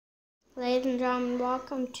Ladies and gentlemen,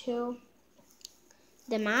 welcome to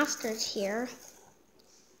the Masters here.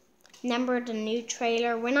 Remember the new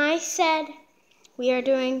trailer when I said we are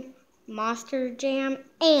doing Monster Jam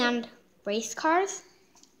and race cars?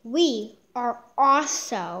 We are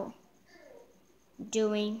also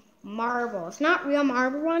doing marbles. Not real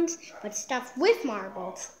marble ones, but stuff with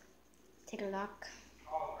marbles. Take a look.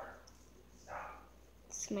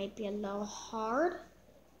 This might be a little hard.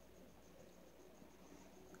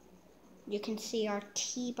 You can see our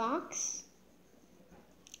tee box.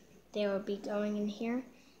 They will be going in here.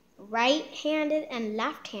 Right-handed and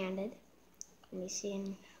left-handed. Let me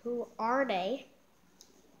see, who are they?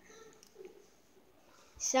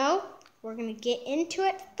 So, we're going to get into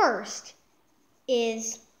it. First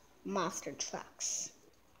is monster trucks.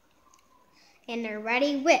 And they're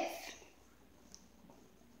ready with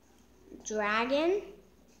Dragon,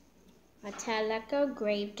 a Teleco,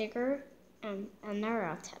 Gravedigger, and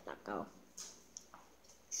another Teleco.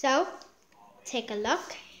 So, take a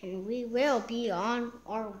look, and we will be on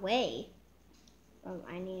our way.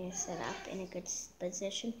 I need to set up in a good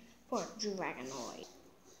position for Dragonoid.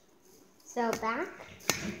 So back,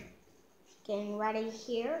 getting ready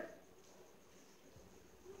here.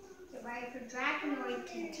 Get ready for Dragonoid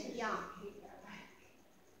to tee off.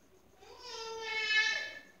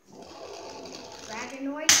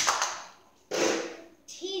 Dragonoid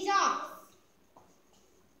tees off.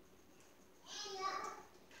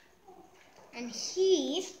 And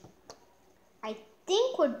he, I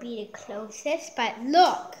think, would be the closest, but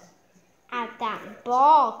look at that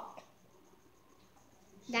ball.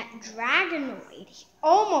 That Dragonoid,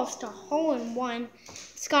 almost a hole-in-one.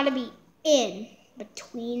 It's got to be in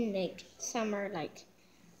between, like, somewhere, like,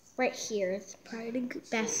 right here is probably the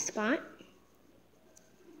best spot.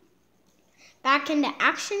 Back into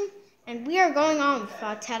action, and we are going on with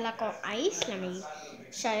Teleco Ice. Let me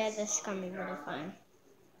show you, this is going to be really fun.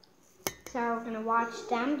 So we're going to watch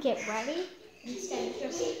them get ready instead of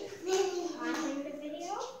just pausing the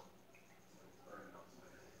video.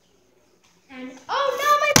 And oh no,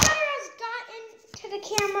 my butter has gotten into the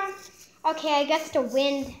camera. Okay, I guess the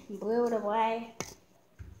wind blew it away.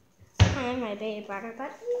 And my baby butter,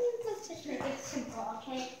 but let's just make it simple,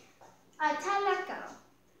 okay? Teleco.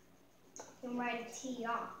 I'm ready to tee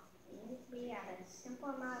off. It needs to be at a simple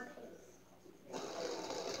amount of pace.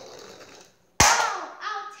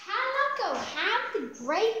 Teleco had the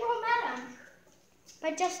great momentum,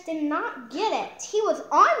 but just did not get it. He was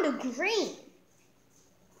on the green.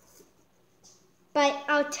 But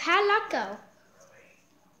Teleco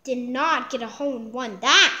did not get a hole-in-one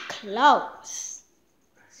that close.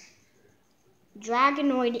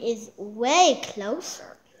 Dragonoid is way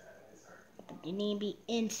closer. But you need to be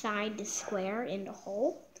inside the square in the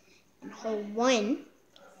hole. And hole 1.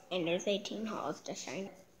 And there's 18 holes to shine.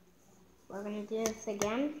 We're going to do this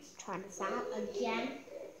again. Try to zap again.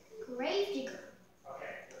 Gravedigger.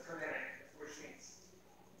 Okay, let's go down. Which means?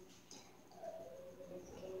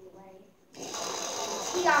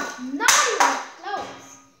 He got not even close.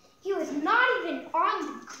 He was not even on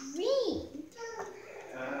the green.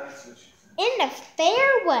 In the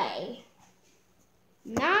fairway.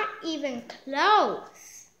 Not even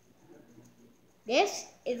close. This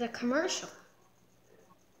is a commercial.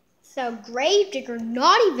 So Gravedigger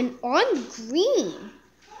not even on the green.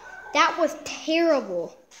 That was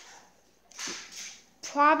terrible.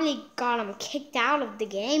 Probably got him kicked out of the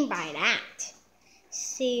game by that.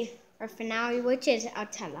 See our finale, which is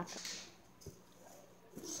Teleco.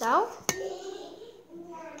 So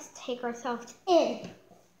let's take ourselves in.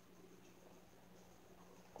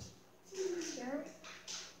 Sure.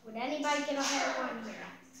 Would anybody get a hole-in-one here?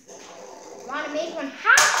 Want to make one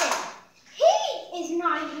happen? He is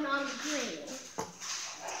not even on the green.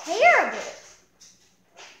 Terrible.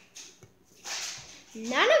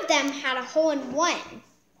 None of them had a hole-in-one.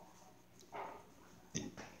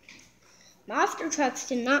 Monster trucks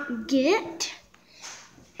did not get it,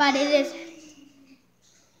 but it is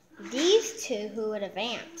these two who would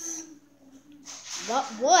advance. What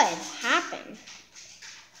would happen?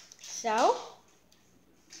 So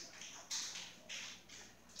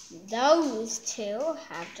those two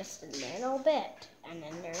have just a little bit, and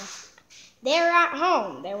then they're at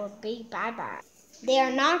home. They will be bye-bye. They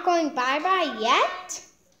are not going bye-bye yet,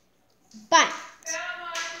 but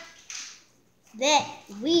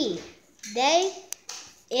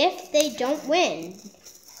if they don't win.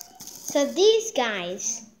 So these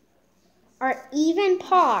guys are even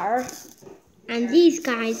par, and these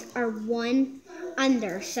guys are 1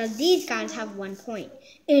 under. So these guys have 1 point.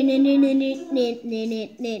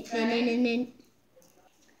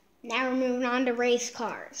 Now we're moving on to race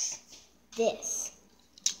cars. This.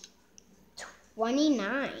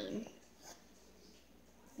 29.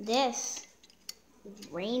 This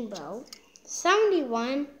is Rainbow.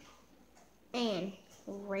 71. And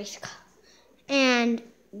race car. And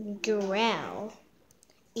Durrell.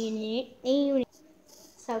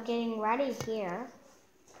 So getting ready here.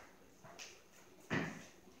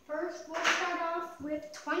 First, we'll start off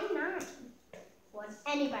with 29. Would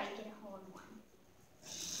anybody get a hole in one?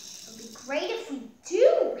 It would be great if we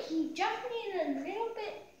do. He just needed a little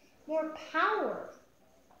bit more power.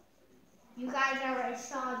 You guys already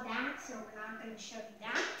saw that, so we're not going to show you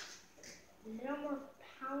that. A little more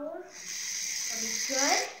power. That'll be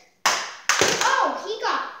good. Oh, he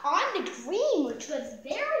got on the green, which was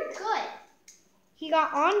very good. He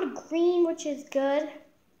got on the green, which is good.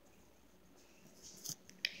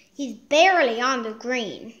 He's barely on the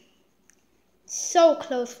green. So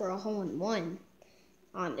close for a hole-in-one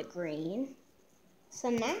on the green. So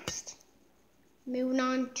next, moving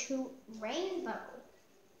on to Rainbow.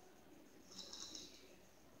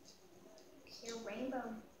 Here, Rainbow.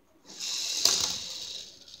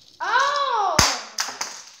 Oh!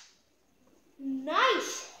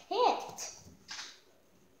 Nice hit.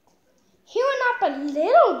 He went up a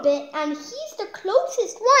little bit, and he's the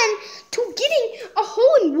closest one to getting a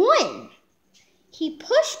hole-in-one. He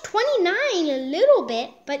pushed 29 a little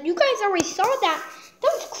bit, but you guys already saw that.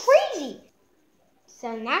 That was crazy.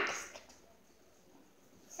 So next,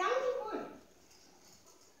 71.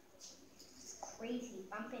 It's crazy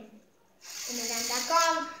bumping. And then that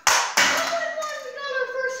got we got our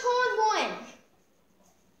first hole-in-one.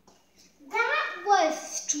 That was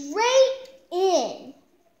straight in.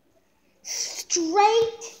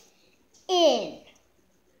 Straight in.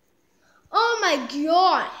 Oh my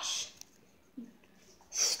gosh.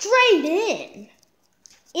 Straight in.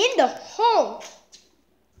 In the hole.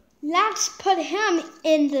 Let's put him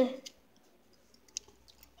in the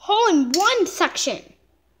hole-in-one section.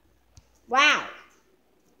 Wow.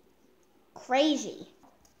 Crazy.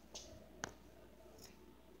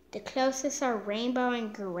 The closest are Rainbow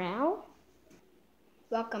and Durrell.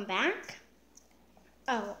 Welcome back.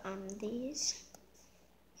 Oh, these.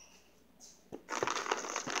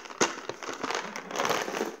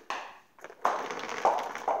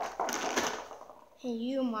 Hey,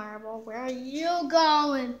 you Marble, where are you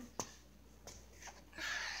going?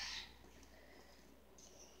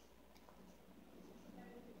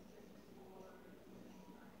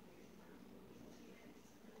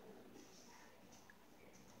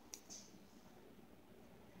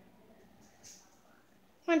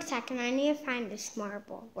 One second, I need to find this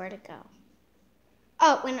marble. Where to go?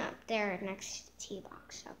 Oh, it went up there next to the tee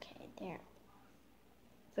box. Okay, there.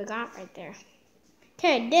 Forgot right there.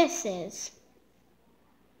 Okay,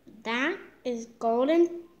 that is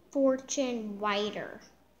Golden Fortune Whiter.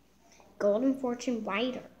 Golden Fortune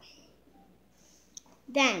Whiter.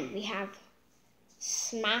 Then we have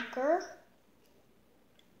Smacker,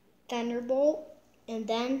 Thunderbolt, and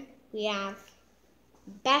then we have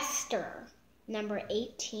Bester. Number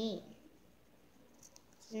 18.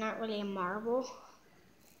 Not really a marble.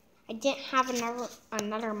 I didn't have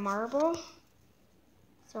another marble,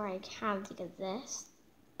 so I have to get this.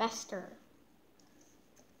 Bester.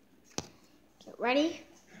 Get ready.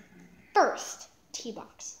 First tee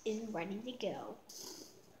box is ready to go.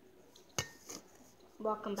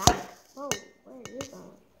 Welcome back. Whoa, where are you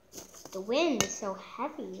going? The wind is so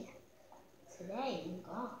heavy today in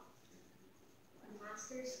golf.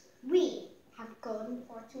 Masters, we have Golden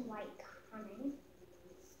Fortune White coming.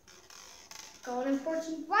 Golden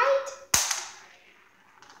Fortune White.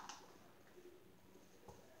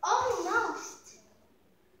 Almost.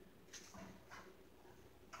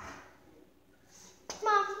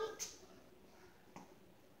 Mommy.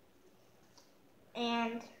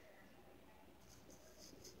 And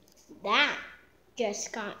that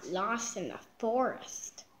just got lost in the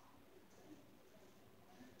forest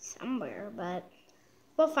somewhere, but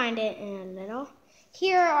we'll find it in a little.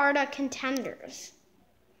 Here are the contenders.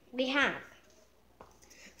 We have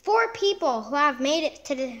 4 people who have made it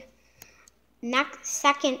to the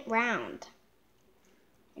second round.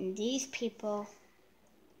 And these people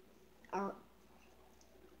are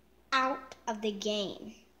out of the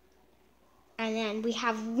game. And then we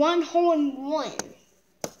have 1 hole-in-one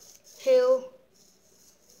who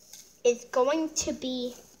is going to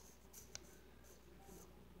be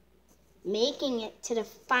making it to the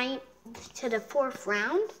 4th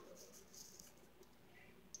round.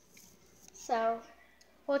 So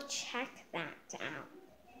we'll check that out.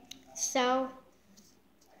 So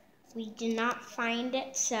we did not find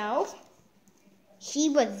it, so he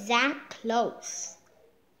was that close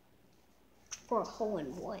for a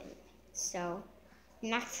hole-in-one. So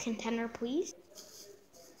Next contender, please.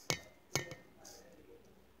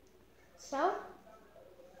 So,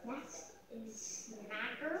 next is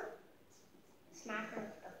Smacker.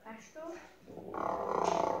 Smacker Professional.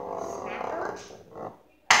 Smacker.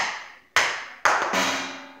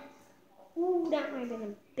 Ooh, that might have been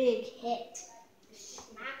a big hit.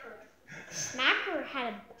 Smacker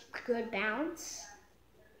had a good bounce.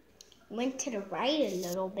 Went to the right a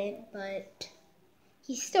little bit, but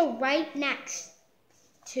he's still right next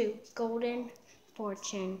to Golden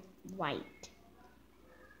Fortune White.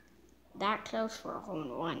 That close for a hole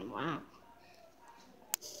in one, wow.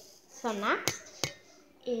 So next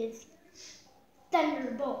is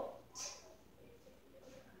Thunderbolt.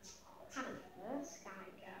 How did this guy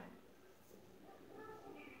go?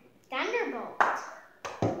 Thunderbolt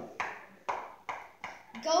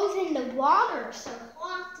goes in the water, so we'll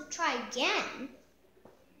have to try again.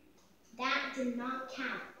 That did not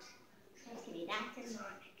count. Trust me, that did not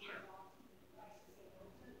count.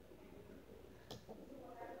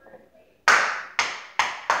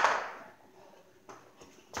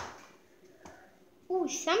 Ooh,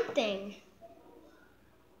 something.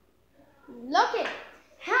 Look at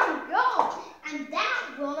him go, and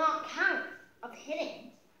that will not count of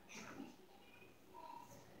hitting him.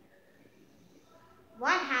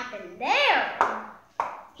 What happened there?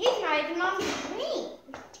 He's not even on the screen.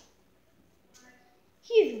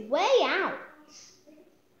 He's way out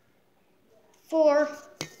for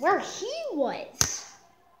where he was.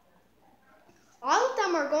 All of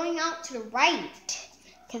them are going out to the right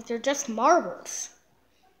because they're just marbles.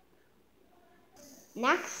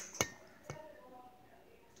 Next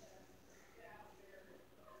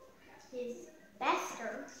is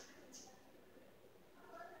Bester.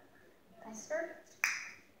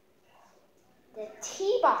 The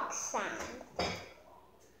T-box sound.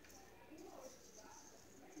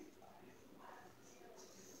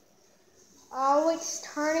 Oh, it's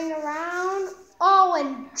turning around. Oh,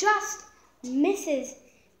 and just misses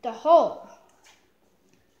the hole.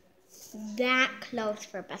 That close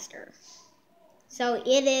for Bester. So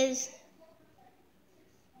it is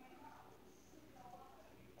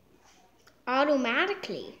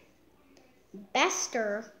automatically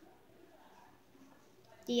Bester.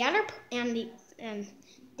 The other and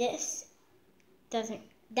this doesn't.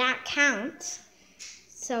 That counts.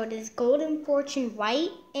 So it is Golden Fortune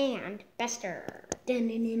White and Bester.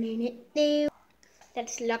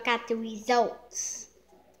 Let's look at the results.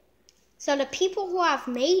 So the people who have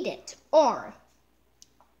made it are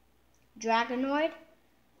Dragonoid,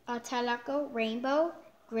 Teleco, Rainbow,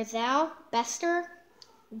 Grizel, Bester,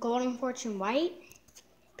 Golden Fortune White.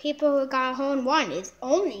 People who got a hole in one is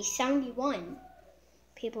only 71.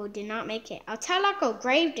 People who did not make it. Teleco,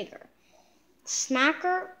 Gravedigger,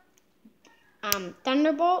 Smacker,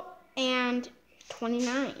 Thunderbolt, and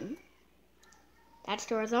 29. That's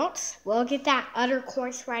the results. We'll get that other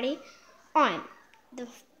course ready on the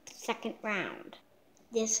second round.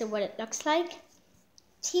 This is what it looks like.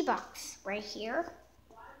 T-box right here.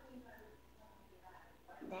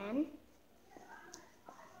 Then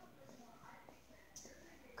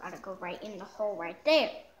gotta go right in the hole right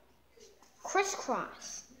there.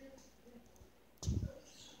 Crisscross.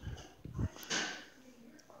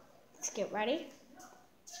 Let's get ready.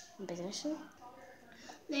 In position.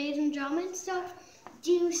 Ladies and gentlemen, so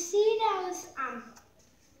do you see those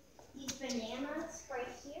these bananas right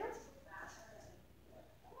here?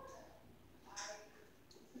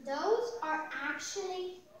 Those are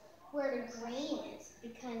actually where the green is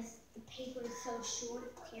because the paper is so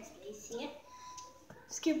short, you can't really see it.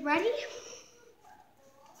 Let's get ready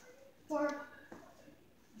for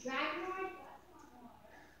Dragonoid.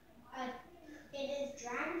 It is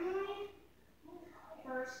Dragonoid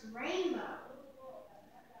versus Rainbow.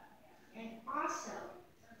 And also,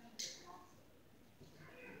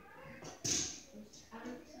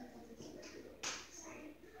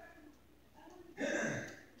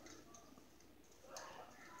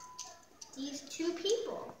 these two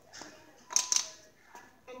people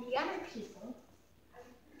and the other people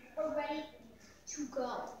are ready to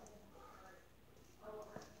go.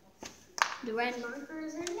 The red marker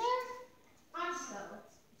is in there. Also,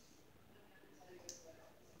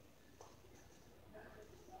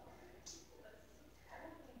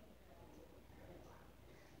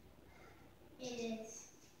 it is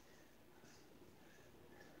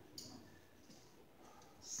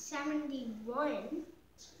 71.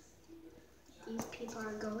 These people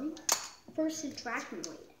are going versus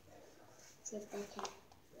Dragonoid. See if they can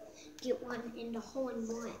get one in the hole in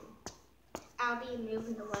one. I'll be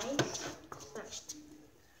moving away.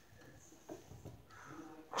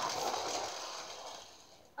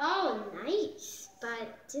 Oh, nice.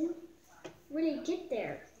 but didn't really get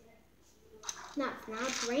there. Now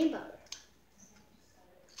it's Rainbow.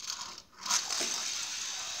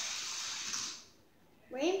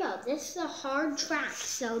 Rainbow, this is a hard track,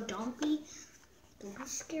 so don't be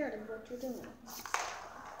scared of what you're doing.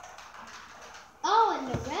 Oh, and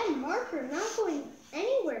the red marker not going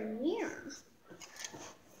anywhere near.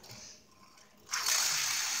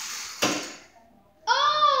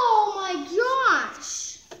 Oh my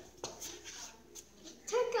gosh!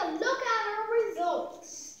 Take a look at our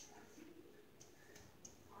results.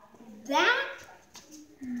 That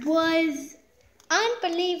was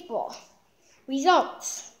unbelievable.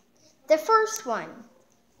 Results. The first one,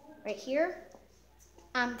 right here.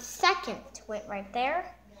 Second went right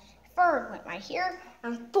there. Third went right here.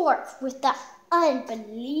 And fourth with the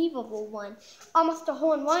unbelievable one. Almost a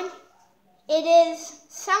hole in one. It is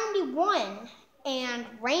 71 and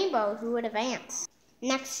Rainbow who would advance.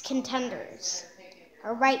 Next contenders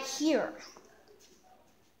are right here.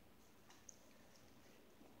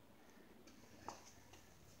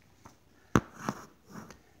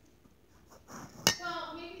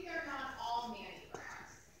 Well, maybe they're not all Manny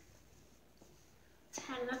grass.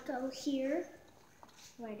 Teleco here.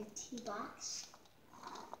 Right, a tee box.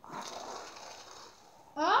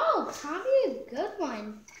 Oh, probably a good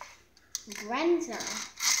one. Grenza.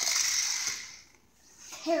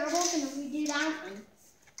 Terrible, gonna redo that one.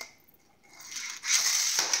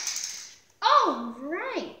 Oh,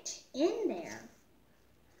 right, in there.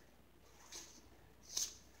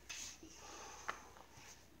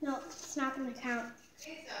 No, it's not gonna count.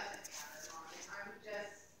 It doesn't matter, Mommy. I'm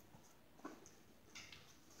just.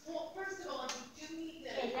 Well, first of all, you do need to.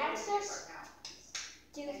 Okay, let's just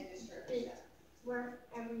do and distribute it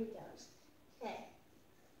wherever he goes. Okay.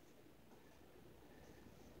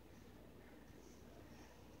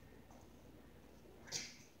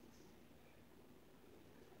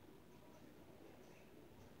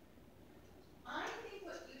 I think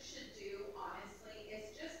what you should do, honestly,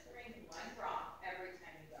 is just bring one drop every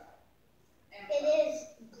time you go. And It is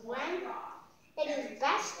one Gwen, drop it every is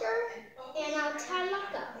time you Bester, go, focus and your energy on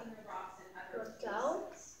Teleco. putting the drops in other Let's go.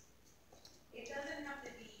 places. It doesn't have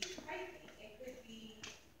to be you hiking. It could be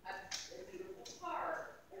a beautiful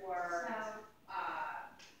park or,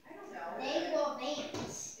 I don't know. They will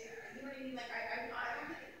advance You know what I mean? Like, I don't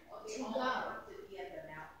think they To all go. have to be at the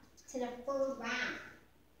mountain. to the third round.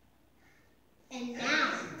 And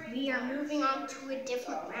now we are moving on to a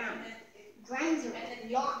different round. Grenza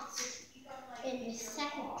lost in the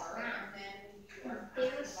second round.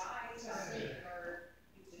 Embarrassed to see.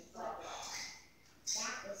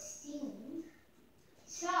 That was steaming.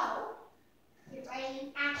 So, get ready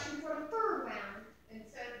in action for the third round.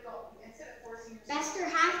 Instead of forcing yourself. Bester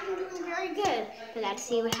has been doing very good, but let's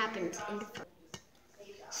see what happens in the first.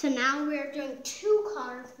 So now we're doing 2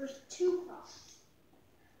 cars versus 2 cars.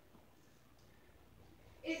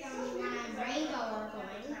 It's Rainbow are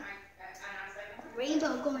going.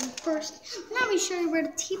 Rainbow going first. Let me show you where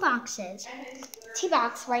the tee box is. Tee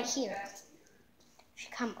box right here.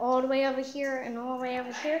 Should come all the way over here and all the way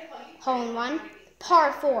over here. Hole in one.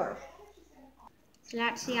 Par 4. So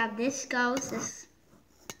let's see how this goes. This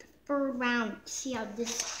third round. See how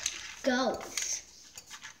this goes.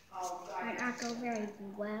 Might not go very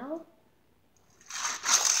well.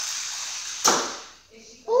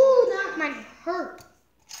 Ooh, that might hurt.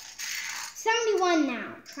 71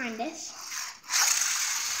 now. Trying this.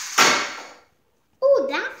 Ooh,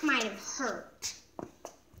 that might have hurt.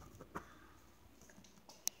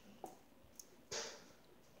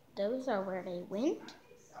 Those are where they went.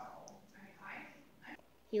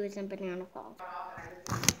 He was in Banana Falls.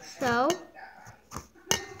 So,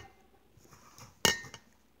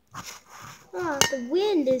 oh, the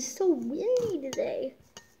wind is so windy today.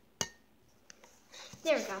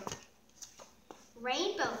 There we go.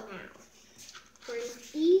 Rainbow now for an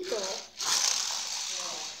eagle.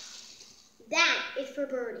 That is for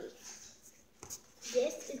birdie.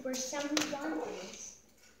 This is where 71 is.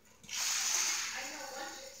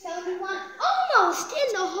 71, almost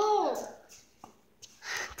in the hole.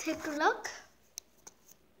 Take a look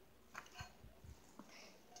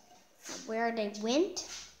where they went.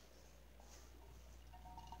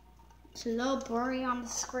 It's a little blurry on the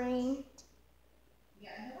screen. Yeah,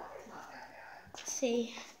 and the water's not that bad. Let's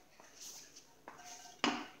see.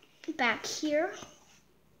 Back here.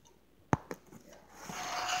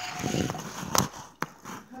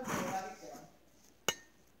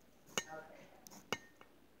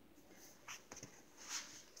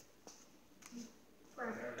 For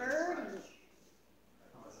birdie.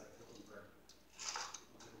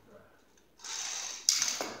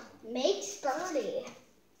 Makes birdie.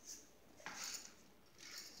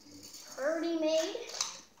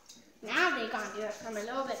 it from a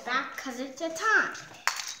little bit back because it's a tie.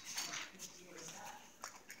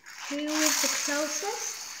 Who is the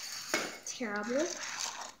closest? Terrible.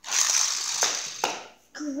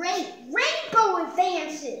 Great. Rainbow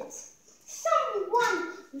advances.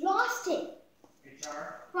 Someone lost it.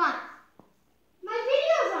 HR? What? My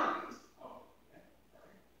video's on. Oh, okay.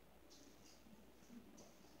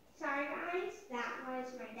 Sorry guys, that was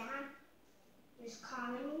my dad just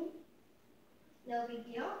calling me. No big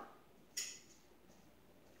deal.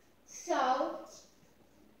 So,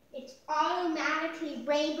 it's automatically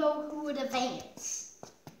Rainbow who would advance.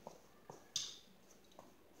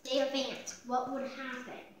 They advance. What would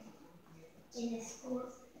happen in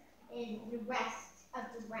the rest of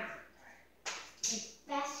the round? It's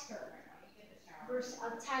Bester versus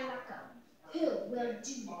Altalaco. Who will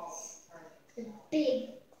do this? The big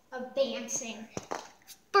advancing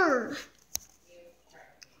first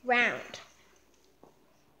round.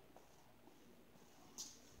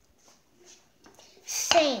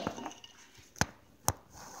 Same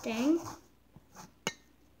thing.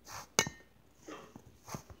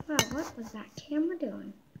 Wow, what was that camera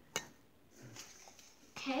doing?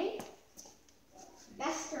 Okay.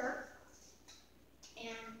 Bester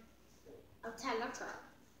and Altalaco.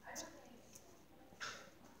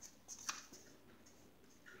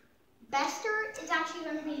 Bester is actually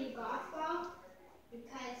going to be the golf ball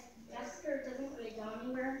because Bester doesn't really go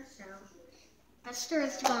anywhere, so Bester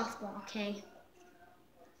is the golf ball, okay?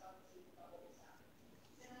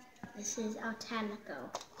 This is Altalaco.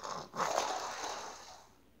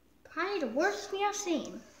 Probably the worst we have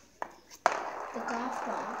seen. The golf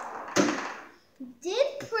ball.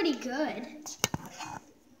 Did pretty good.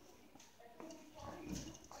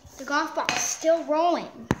 The golf ball is still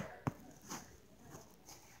rolling.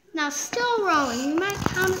 Now still rolling. You might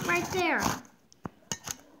count it right there.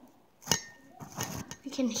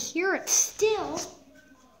 You can hear it still.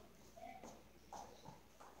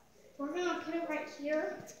 We're gonna put it right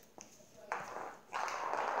here.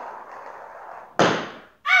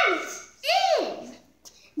 And it's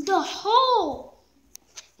in the hole.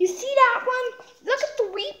 You see that one? Look at the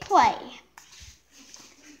replay.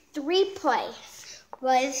 The replay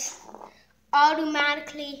was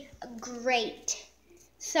automatically great.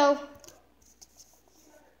 So,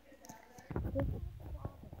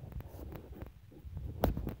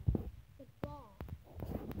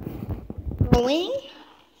 going.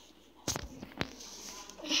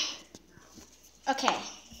 Okay,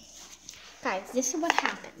 guys, this is what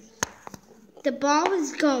happened. The ball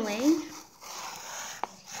was going.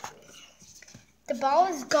 The ball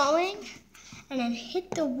was going and then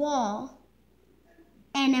hit the wall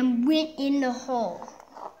and then went in the hole.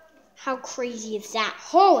 How crazy is that?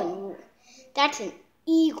 Hole, that's an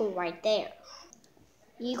eagle right there.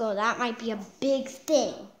 Eagle, that might be a big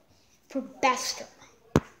thing for Bester.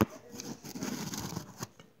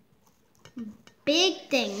 Big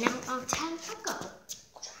thing. Now Altalaco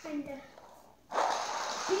trying to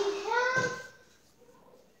beat him.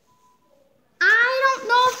 I don't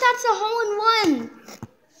know if that's a hole-in-one.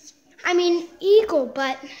 I mean, eagle,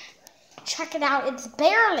 but check it out. It's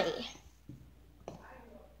barely.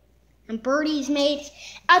 And birdies made.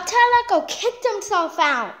 Altalaco kicked himself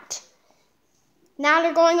out. Now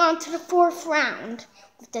they're going on to the fourth round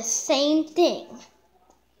with the same thing.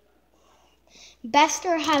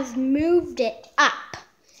 Bester has moved it up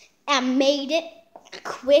and made it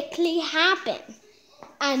quickly happen.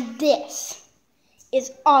 And this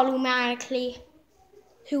is automatically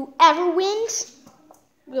whoever wins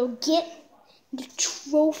will get the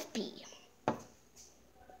trophy.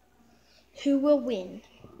 Who will win?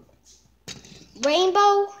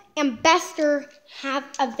 Rainbow and Bester have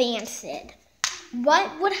advanced.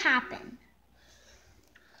 What would happen?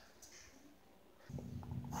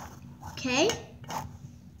 Okay?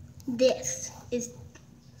 This is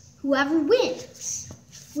whoever wins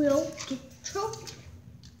will get the trophy.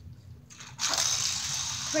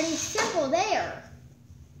 Pretty simple there.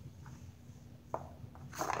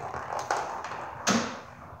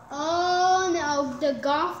 Oh no, the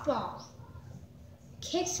golf ball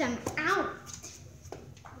kicks him out.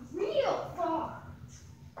 Real far.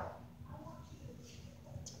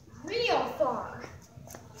 Real far.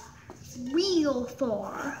 Real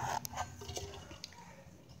far.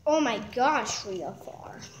 Oh my gosh, real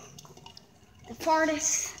far. The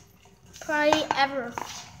farthest probably ever.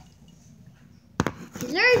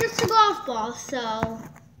 He's literally just a golf ball, so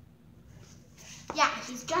yeah,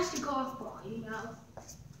 he's just a golf ball, you know.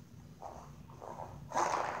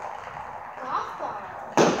 Golf ball.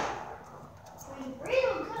 Doing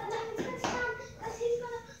real good. Let me touch down because he's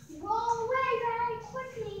gonna roll away very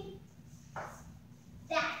quickly.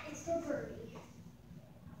 That is the birdie.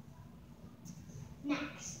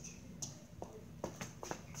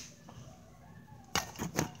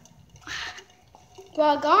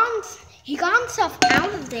 Well, he got himself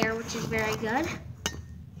out of there, which is very good.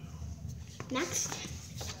 Next.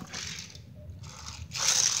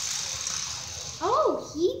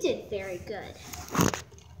 Oh, he did very good.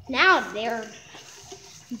 Now they're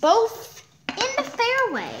both in the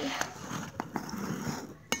fairway.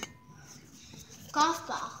 Golf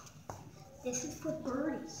ball. This is for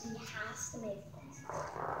birdie. He has to make this.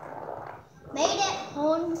 Made it,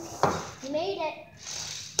 hon. He made it.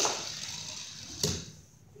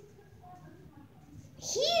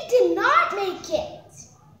 He did not make it.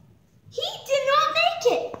 He did not make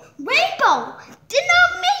it. Rainbow did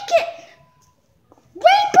not make it.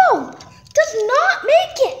 Rainbow does not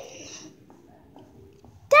make it.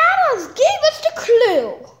 That gave us the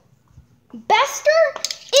clue. Bester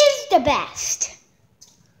is the best.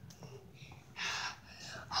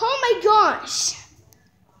 Oh my gosh.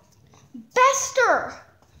 Bester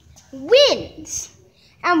wins.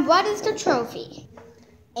 And what is the trophy?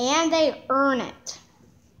 And they earn it.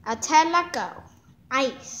 A Ted Let Go.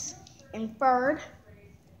 Ice in third.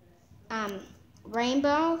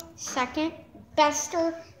 Rainbow second.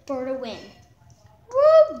 Bester for the win.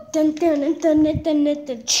 Woo! Dun dun dun dun dun dun dun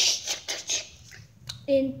dun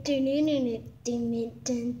dun dun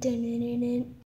dun dun dun.